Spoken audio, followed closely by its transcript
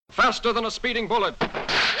Faster than a speeding bullet.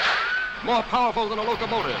 More powerful than a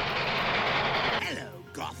locomotive. Hello,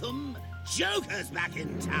 Gotham. Joker's back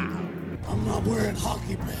in town. I'm not wearing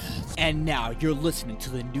hockey pads. And now you're listening to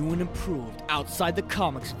the new and improved Outside the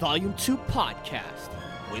Comics Volume 2 podcast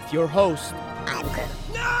with your host, I'm good.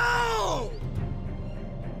 No!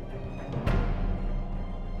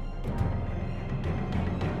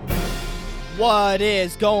 What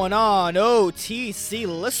is going on, OTC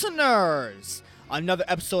listeners? Another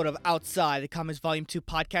episode of Outside the Comics Volume 2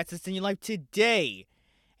 podcast is in your life today.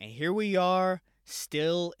 And here we are,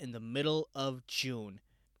 still in the middle of June.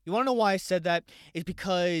 You want to know why I said that? It's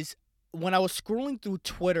because when I was scrolling through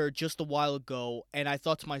Twitter just a while ago, and I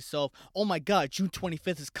thought to myself, oh my god, June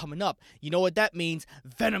 25th is coming up. You know what that means?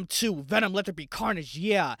 Venom 2, Venom Let There Be Carnage,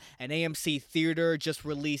 yeah. And AMC Theater just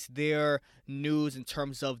released their news in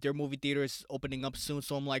terms of their movie theaters opening up soon.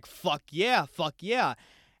 So I'm like, fuck yeah.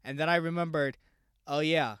 And then I remembered, oh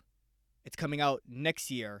yeah, it's coming out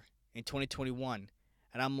next year in 2021.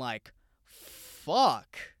 And I'm like,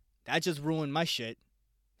 fuck. That just ruined my shit.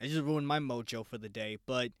 That just ruined my mojo for the day.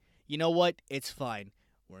 But you know what? It's fine.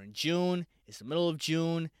 We're in June. It's the middle of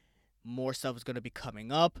June. More stuff is going to be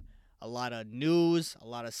coming up. A lot of news, a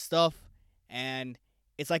lot of stuff. And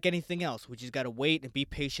it's like anything else. We just got to wait and be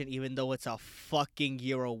patient even though it's a fucking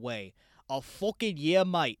year away. A fucking year,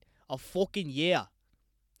 mate. A fucking year.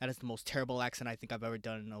 That is the most terrible accent I think I've ever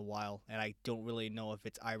done in a while. And I don't really know if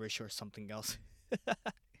it's Irish or something else.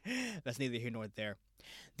 That's neither here nor there.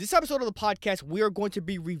 This episode of the podcast, we are going to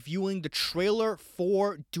be reviewing the trailer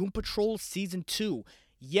for Doom Patrol Season 2.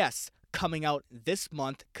 Yes, coming out this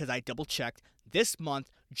month, because I double-checked. This month,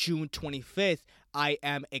 June 25th, I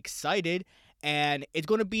am excited. And it's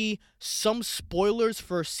going to be some spoilers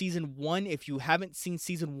for Season 1. If you haven't seen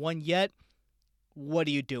Season 1 yet, what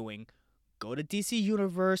are you doing? Go to DC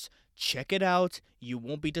Universe, check it out. You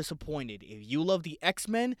won't be disappointed. If you love the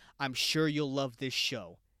X-Men, I'm sure you'll love this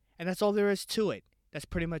show. And that's all there is to it. That's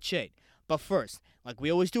pretty much it. But first, like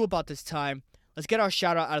we always do about this time, let's get our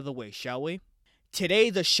shout-out out of the way, shall we? Today,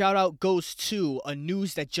 the shout-out goes to a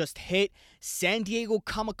news that just hit, San Diego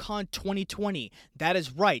Comic-Con 2020. That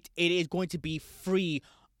is right. It is going to be free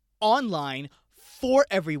online for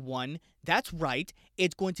everyone. That's right.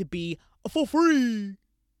 It's going to be for free.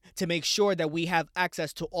 To make sure that we have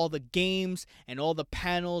access to all the games and all the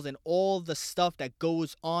panels and all the stuff that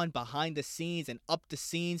goes on behind the scenes and up the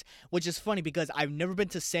scenes, which is funny because I've never been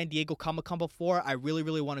to San Diego Comic-Con before. I really,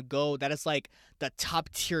 really want to go. That is like the top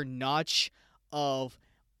tier notch of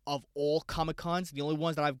all Comic-Cons. The only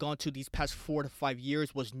ones that I've gone to these past 4 to 5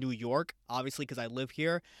 years was New York, obviously because I live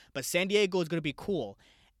here. But San Diego is going to be cool.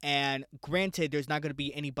 And granted, there's not going to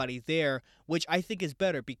be anybody there, which I think is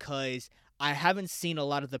better because I haven't seen a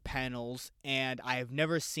lot of the panels and I have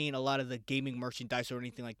never seen a lot of the gaming merchandise or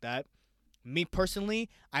anything like that. Me personally,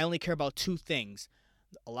 I only care about two things.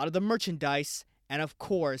 A lot of the merchandise and, of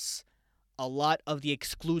course, a lot of the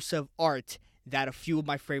exclusive art that a few of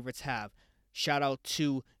my favorites have. Shout out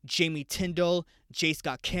to Jamie Tyndall, J.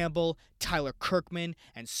 Scott Campbell, Tyler Kirkman,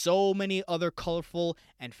 and so many other colorful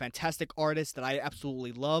and fantastic artists that I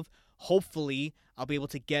absolutely love. Hopefully, I'll be able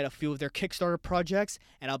to get a few of their Kickstarter projects,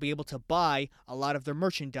 and I'll be able to buy a lot of their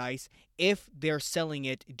merchandise if they're selling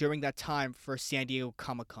it during that time for San Diego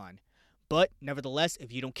Comic-Con. But nevertheless,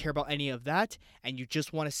 if you don't care about any of that, and you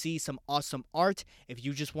just want to see some awesome art, if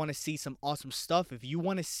you just want to see some awesome stuff, if you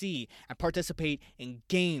want to see and participate in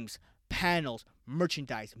games, panels,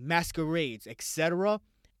 merchandise, masquerades, etc.,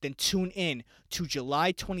 then tune in to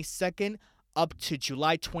July 22nd up to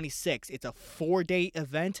July 26th. It's a 4-day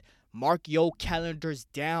event. Mark your calendars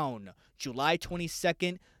down. July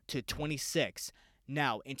 22nd to 26th.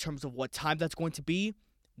 Now, in terms of what time that's going to be,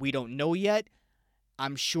 we don't know yet.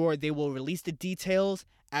 I'm sure they will release the details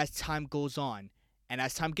as time goes on. And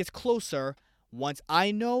as time gets closer, once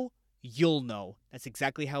I know, you'll know. That's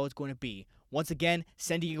exactly how it's going to be. Once again,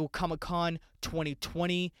 San Diego Comic-Con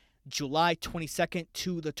 2020, July 22nd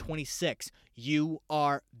to the 26th. You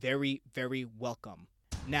are very, very welcome.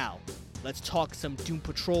 Now, let's talk some Doom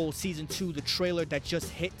Patrol Season 2, the trailer that just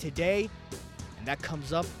hit today. And that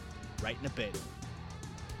comes up right in a bit.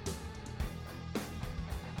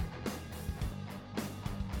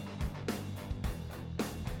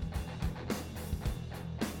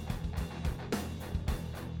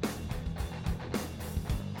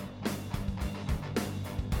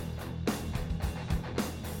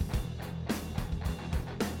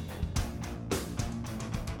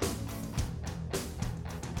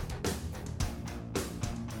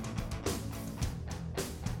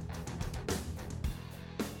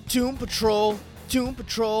 Doom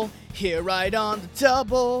Patrol, here right on the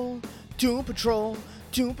double. Doom Patrol,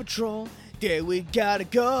 Doom Patrol, there we gotta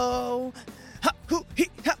go. Ha, hoo, he,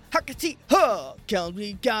 ha, hakati, ha, 'cause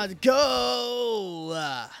we gotta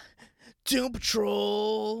go. Doom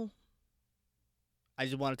Patrol. I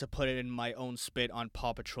just wanted to put it in my own spit on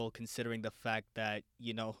Paw Patrol, considering the fact that,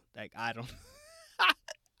 like, I don't...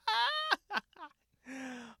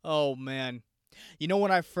 Oh, man.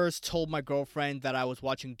 When I first told my girlfriend that I was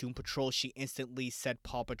watching Doom Patrol, she instantly said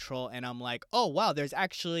Paw Patrol, and I'm like, oh, wow, there's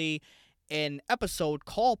actually an episode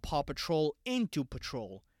called Paw Patrol in Doom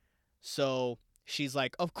Patrol. So she's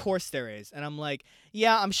like, of course there is. And I'm like,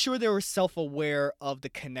 yeah, I'm sure they were self-aware of the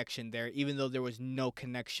connection there, even though there was no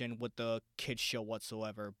connection with the kids show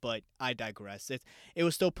whatsoever. But I digress. It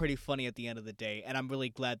was still pretty funny at the end of the day, and I'm really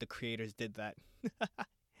glad the creators did that.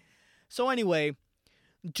 So anyway,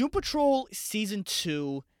 Doom Patrol Season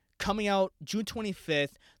 2 coming out June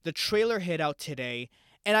 25th. The trailer hit out today,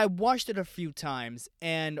 and I watched it a few times,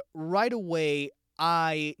 and right away,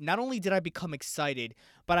 not only did I become excited,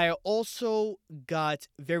 but I also got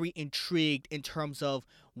very intrigued in terms of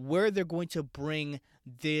where they're going to bring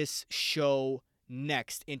this show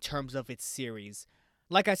next in terms of its series.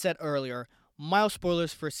 Like I said earlier, mild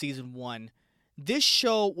spoilers for Season 1. This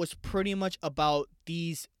show was pretty much about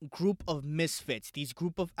these group of misfits, these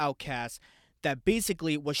group of outcasts that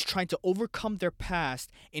basically was trying to overcome their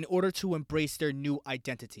past in order to embrace their new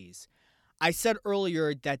identities. I said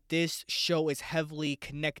earlier that this show is heavily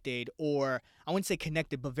connected, or I wouldn't say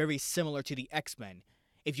connected, but very similar to the X-Men.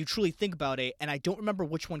 If you truly think about it, and I don't remember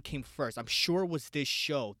which one came first. I'm sure it was this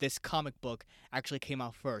show, this comic book actually came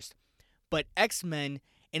out first. But X-Men,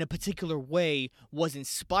 in a particular way, was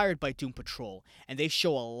inspired by Doom Patrol, and they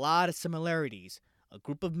show a lot of similarities. A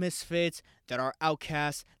group of misfits that are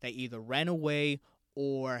outcasts that either ran away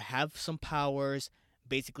or have some powers,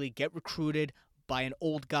 basically get recruited by an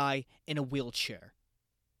old guy in a wheelchair.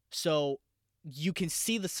 So you can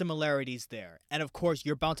see the similarities there. And of course,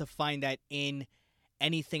 you're bound to find that in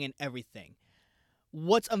anything and everything.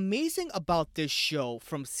 What's amazing about this show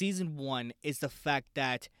from Season 1 is the fact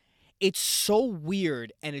that it's so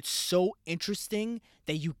weird and it's so interesting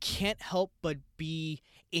that you can't help but be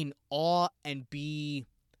in awe and be...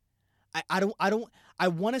 I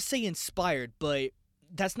want to say inspired, but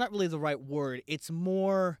that's not really the right word. It's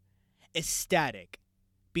more ecstatic,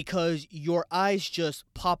 because your eyes just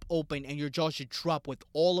pop open and your jaws just drop with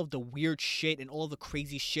all of the weird shit and all of the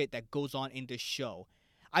crazy shit that goes on in this show.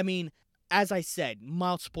 I mean, as I said,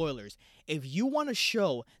 mild spoilers. If you want a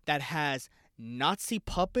show that has Nazi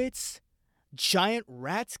puppets, giant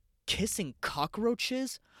rats kissing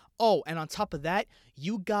cockroaches, oh, and on top of that,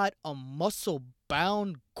 you got a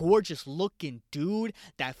muscle-bound, gorgeous-looking dude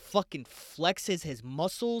that fucking flexes his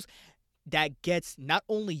muscles, that gets not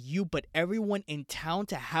only you but everyone in town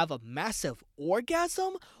to have a massive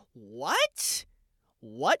orgasm? What?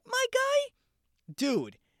 What, my guy?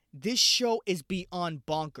 Dude, this show is beyond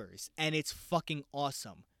bonkers, and it's fucking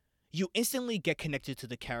awesome. You instantly get connected to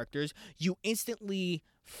the characters, you instantly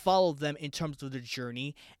follow them in terms of their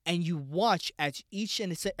journey, and you watch as each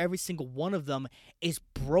and every single one of them is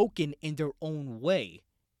broken in their own way.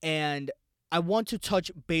 And I want to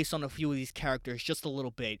touch base on a few of these characters just a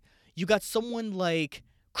little bit. You got someone like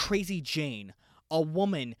Crazy Jane, a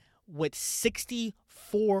woman with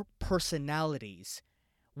 64 personalities,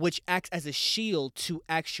 which acts as a shield to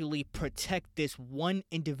actually protect this one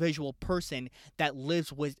individual person that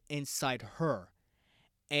lives inside her.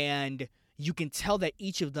 And you can tell that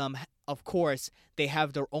each of them, of course, they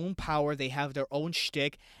have their own power, they have their own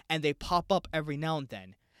shtick, and they pop up every now and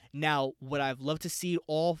then. Now, would I have loved to see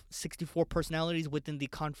all 64 personalities within the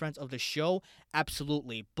confines of the show?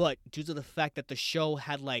 Absolutely. But due to the fact that the show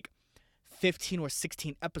had like 15 or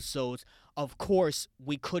 16 episodes, of course,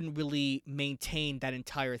 we couldn't really maintain that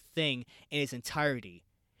entire thing in its entirety.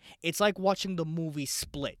 It's like watching the movie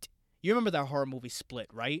Split. You remember that horror movie Split,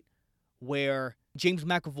 right? Where James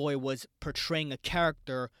McAvoy was portraying a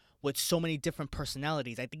character with so many different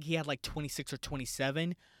personalities. I think he had like 26 or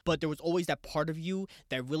 27, but there was always that part of you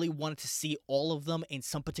that really wanted to see all of them in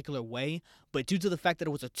some particular way. But due to the fact that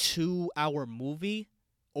it was a 2-hour movie,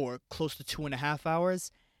 or close to 2.5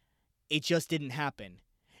 hours, it just didn't happen.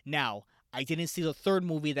 Now, I didn't see the third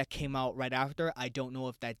movie that came out right after. I don't know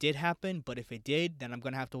if that did happen, but if it did, then I'm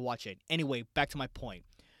going to have to watch it. Anyway, back to my point.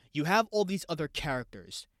 You have all these other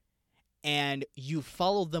characters, and you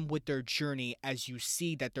follow them with their journey as you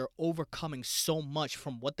see that they're overcoming so much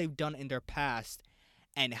from what they've done in their past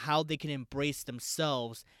and how they can embrace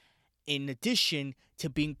themselves in addition to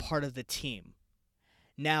being part of the team.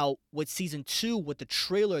 Now, with Season 2, with the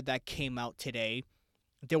trailer that came out today,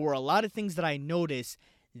 there were a lot of things that I noticed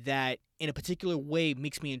that in a particular way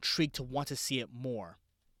makes me intrigued to want to see it more.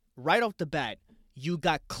 right off the bat, you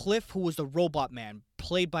got Cliff, who was the robot man,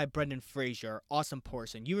 played by Brendan Fraser. Awesome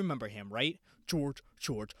person. You remember him, right? George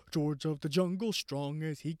of the jungle, strong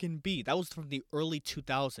as he can be. That was from the early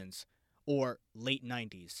 2000s or late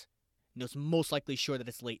 90s. And it's most likely sure that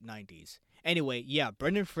it's late 90s. Anyway, yeah,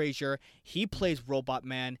 Brendan Fraser, he plays Robot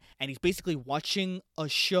Man, and he's basically watching a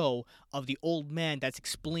show of the old man that's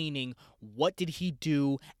explaining what did he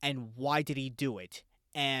do and why did he do it.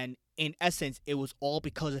 And in essence, it was all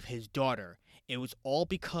because of his daughter. It was all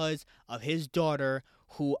because of his daughter,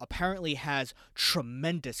 who apparently has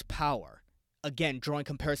tremendous power. Again, drawing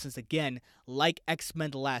comparisons again, like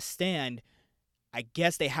X-Men The Last Stand, I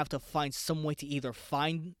guess they have to find some way to either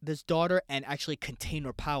find this daughter and actually contain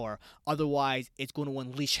her power. Otherwise, it's going to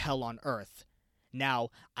unleash hell on Earth. Now,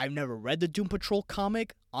 I've never read the Doom Patrol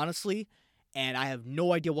comic, honestly, and I have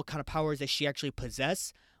no idea what kind of powers that she actually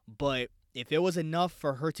possesses, but if it was enough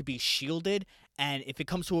for her to be shielded, and if it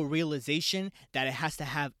comes to a realization that it has to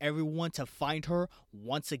have everyone to find her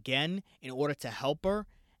once again in order to help her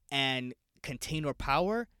and contain her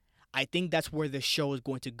power, I think that's where this show is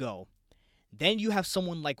going to go. Then you have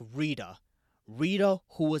someone like Rita. Rita,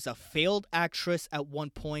 who was a failed actress at one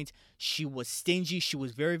point. She was stingy, she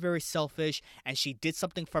was very, very selfish, and she did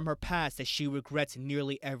something from her past that she regrets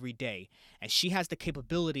nearly every day. And she has the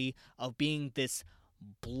capability of being this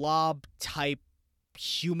blob-type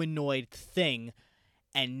humanoid thing.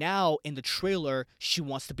 And now, in the trailer, she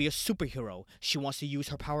wants to be a superhero. She wants to use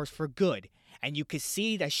her powers for good. And you can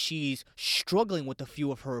see that she's struggling with a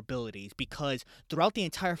few of her abilities because throughout the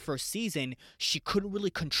entire first season, she couldn't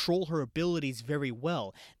really control her abilities very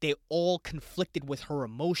well. They all conflicted with her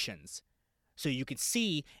emotions. So you can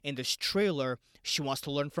see in this trailer, she wants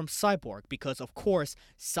to learn from Cyborg because, of course,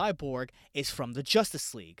 Cyborg is from the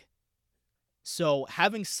Justice League. So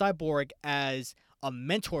having Cyborg as a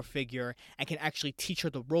mentor figure and can actually teach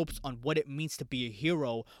her the ropes on what it means to be a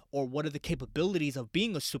hero or what are the capabilities of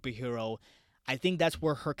being a superhero, I think that's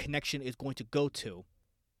where her connection is going to go to.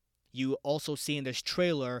 You also see in this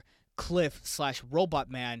trailer,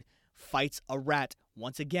 Cliff/Robot Man fights a rat.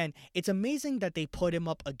 Once again, it's amazing that they put him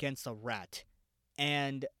up against a rat.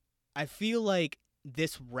 And I feel like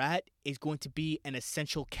this rat is going to be an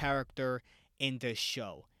essential character in this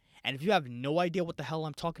show. And if you have no idea what the hell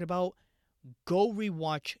I'm talking about, go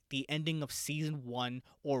rewatch the ending of Season 1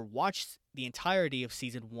 or watch the entirety of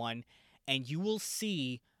Season 1 and you will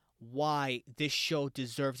see why this show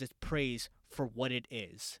deserves its praise for what it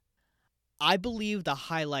is. I believe the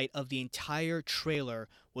highlight of the entire trailer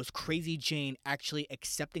was Crazy Jane actually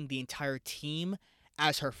accepting the entire team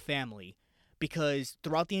as her family, because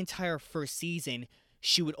throughout the entire first season,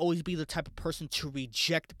 she would always be the type of person to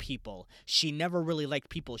reject people. She never really liked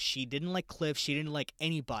people. She didn't like Cliff. She didn't like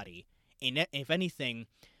anybody. And if anything,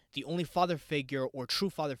 the only father figure or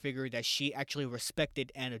true father figure that she actually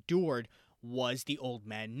respected and adored was the old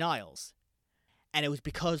man Niles. And it was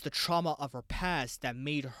because the trauma of her past that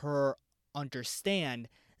made her understand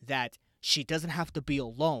that she doesn't have to be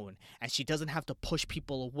alone and she doesn't have to push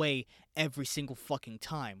people away every single fucking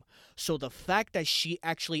time. So the fact that she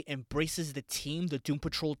actually embraces the team, the Doom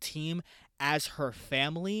Patrol team, as her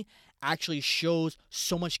family actually shows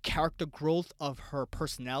so much character growth of her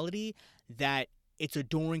personality that it's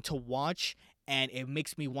adoring to watch and it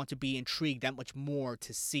makes me want to be intrigued that much more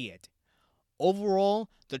to see it. Overall,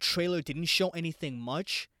 the trailer didn't show anything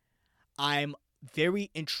much. I'm very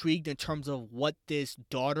intrigued in terms of what this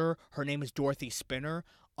daughter, her name is Dorothy Spinner,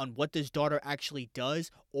 on what this daughter actually does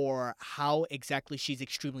or how exactly she's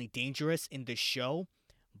extremely dangerous in this show.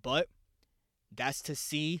 But that's to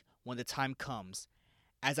see when the time comes.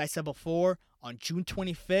 As I said before, on June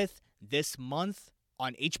 25th, this month,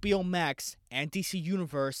 on HBO Max and DC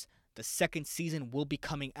Universe, the second season will be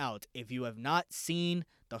coming out. If you have not seen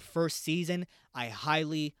the first season, I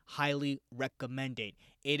highly, highly recommend it.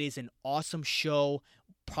 It is an awesome show,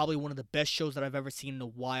 probably one of the best shows that I've ever seen in a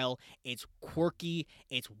while. It's quirky,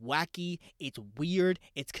 it's wacky, it's weird,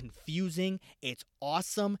 it's confusing, it's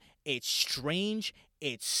awesome, it's strange,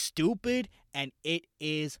 it's stupid, and it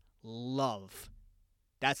is love.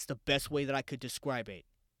 That's the best way that I could describe it.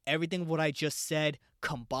 Everything what I just said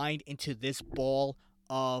combined into this ball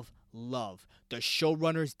of love. The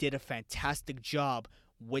showrunners did a fantastic job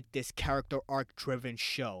with this character arc driven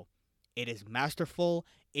show. It is masterful.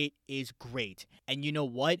 It is great. And you know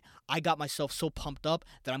what? I got myself so pumped up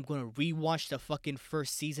that I'm going to rewatch the fucking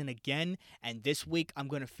first season again. And this week I'm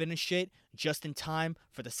going to finish it just in time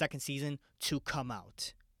for the second season to come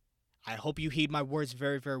out. I hope you heed my words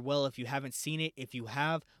very, very well. If you haven't seen it, if you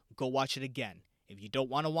have, go watch it again. If you don't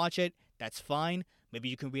want to watch it, that's fine. Maybe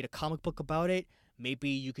you can read a comic book about it. Maybe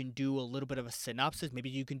you can do a little bit of a synopsis. Maybe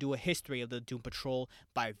you can do a history of the Doom Patrol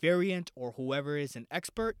by variant or whoever is an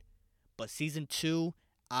expert. But Season 2,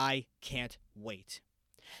 I can't wait.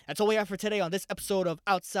 That's all we have for today on this episode of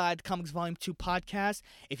Outside Comics Volume 2 podcast.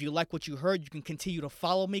 If you like what you heard, you can continue to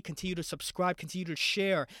follow me, continue to subscribe, continue to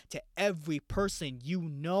share to every person you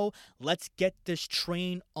know. Let's get this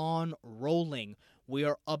train on rolling. We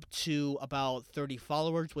are up to about 30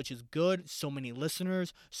 followers, which is good. So many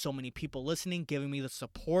listeners, so many people listening, giving me the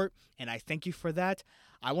support, and I thank you for that.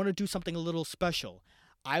 I want to do something a little special.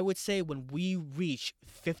 I would say when we reach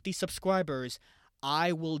 50 subscribers,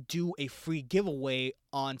 I will do a free giveaway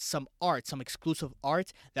on some art, some exclusive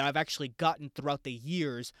art that I've actually gotten throughout the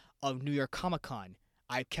years of New York Comic Con.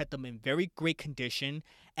 I've kept them in very great condition,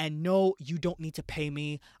 and no, you don't need to pay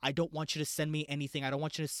me. I don't want you to send me anything. I don't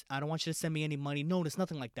want you to send me any money. No, there's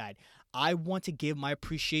nothing like that. I want to give my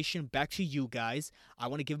appreciation back to you guys. I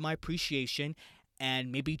want to give my appreciation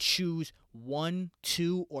and maybe choose 1,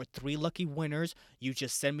 2, or 3 lucky winners. You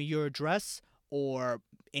just send me your address, or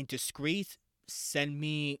in discreet, send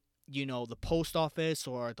me, the post office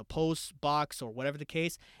or the post box or whatever the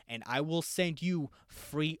case, and I will send you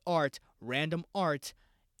free art, random art,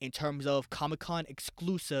 in terms of Comic-Con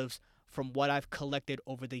exclusives from what I've collected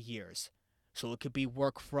over the years. So it could be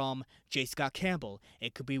work from J. Scott Campbell.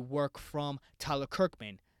 It could be work from Tyler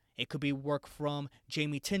Kirkman. It could be work from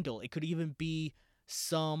Jamie Tyndall. It could even be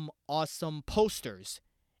some awesome posters.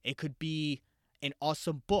 It could be an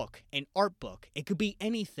awesome book, an art book. It could be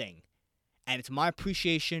anything. And it's my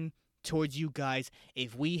appreciation towards you guys.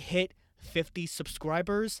 If we hit 50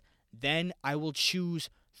 subscribers, then I will choose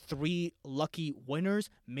 3 lucky winners,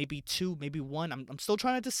 maybe 2, maybe 1. I'm still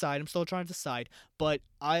trying to decide. But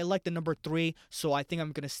I like the number 3, so I think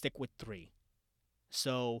I'm going to stick with 3.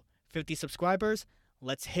 So 50 subscribers,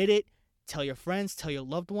 let's hit it. Tell your friends, tell your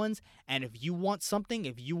loved ones, and if you want something,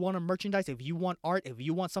 if you want a merchandise, if you want art, if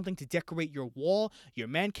you want something to decorate your wall, your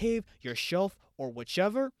man cave, your shelf, or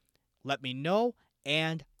whichever, let me know,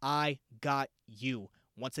 and I got you.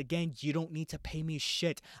 Once again, you don't need to pay me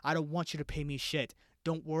shit. I don't want you to pay me shit.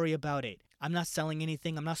 Don't worry about it. I'm not selling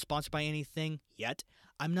anything. I'm not sponsored by anything yet.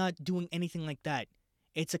 I'm not doing anything like that.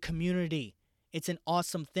 It's a community. It's an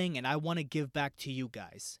awesome thing, and I want to give back to you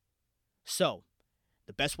guys. So,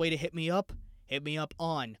 the best way to hit me up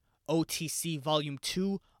on OTC Volume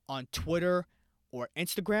 2 on Twitter or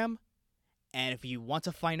Instagram. And if you want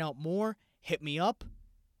to find out more, hit me up,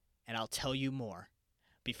 and I'll tell you more.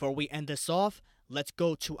 Before we end this off, let's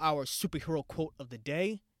go to our superhero quote of the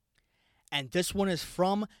day. And this one is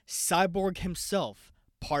from Cyborg himself,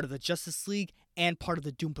 part of the Justice League and part of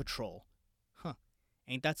the Doom Patrol.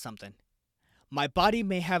 Ain't that something? My body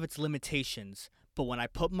may have its limitations, but when I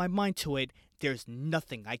put my mind to it, there's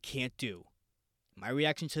nothing I can't do. My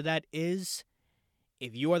reaction to that is,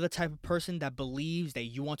 if you are the type of person that believes that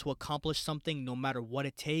you want to accomplish something no matter what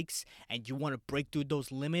it takes, and you want to break through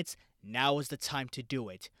those limits, now is the time to do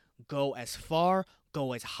it. Go as far,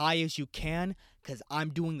 go as high as you can, because I'm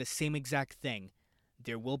doing the same exact thing.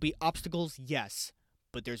 There will be obstacles, yes,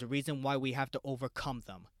 but there's a reason why we have to overcome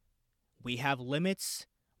them. We have limits,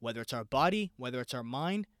 whether it's our body, whether it's our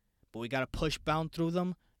mind, but we gotta push bound through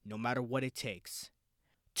them no matter what it takes.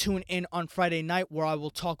 Tune in on Friday night where I will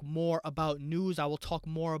talk more about news. I will talk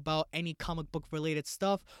more about any comic book related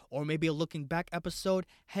stuff, or maybe a looking back episode.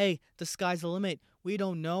 Hey, the sky's the limit. We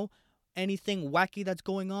don't know. Anything wacky that's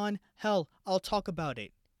going on, hell, I'll talk about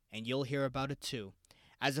it. And you'll hear about it too.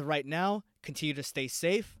 As of right now, continue to stay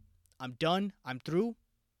safe. I'm done. I'm through.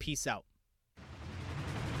 Peace out.